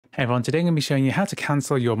Hey everyone, today I'm going to be showing you how to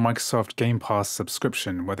cancel your Microsoft Game Pass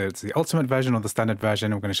subscription, whether it's the Ultimate version or the Standard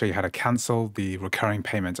version. I'm going to show you how to cancel the recurring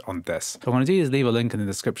payment on this. What I'm going to do is leave a link in the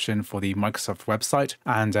description for the Microsoft website,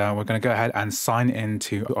 and we're going to go ahead and sign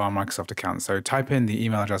into our Microsoft account. So type in the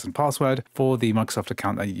email address and password for the Microsoft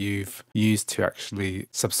account that you've used to actually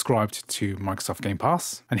subscribe to Microsoft Game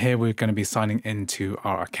Pass. And here we're going to be signing into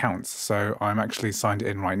our accounts. So I'm actually signed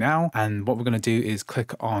in right now. And what we're going to do is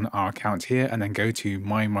click on our account here and then go to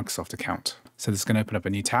My Microsoft account. So this is going to open up a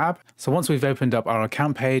new tab. So once we've opened up our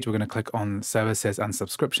account page, we're going to click on Services and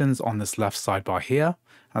Subscriptions on this left sidebar here.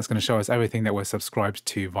 That's going to show us everything that we're subscribed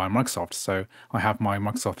to via Microsoft. So I have my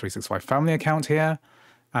Microsoft 365 Family account here,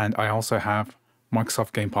 and I also have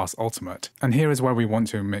Microsoft Game Pass Ultimate. And here is where we want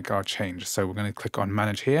to make our change. So we're going to click on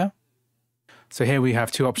Manage here. So here we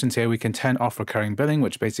have two options here. We can turn off recurring billing,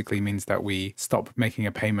 which basically means that we stop making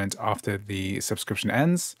a payment after the subscription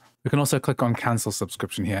ends. We can also click on cancel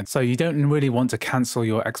subscription here. So you don't really want to cancel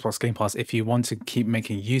your Xbox Game Pass if you want to keep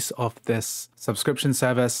making use of this subscription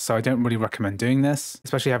service. So I don't really recommend doing this,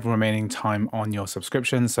 especially have remaining time on your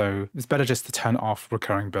subscription. So it's better just to turn off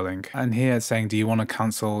recurring billing. And here it's saying, do you want to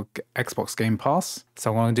cancel Xbox Game Pass?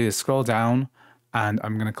 So what I'm going to do is scroll down, and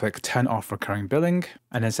I'm going to click turn off recurring billing.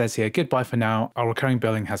 And it says here, goodbye for now. Our recurring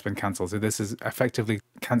billing has been cancelled. So this is effectively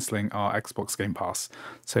cancelling our Xbox Game Pass.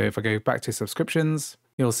 So if I go back to subscriptions,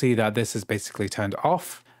 you'll see that this is basically turned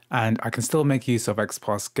off, and I can still make use of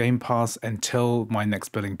Xbox Game Pass until my next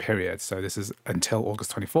billing period. So this is until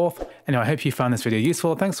August 24th. Anyway, I hope you found this video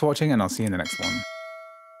useful. Thanks for watching, and I'll see you in the next one.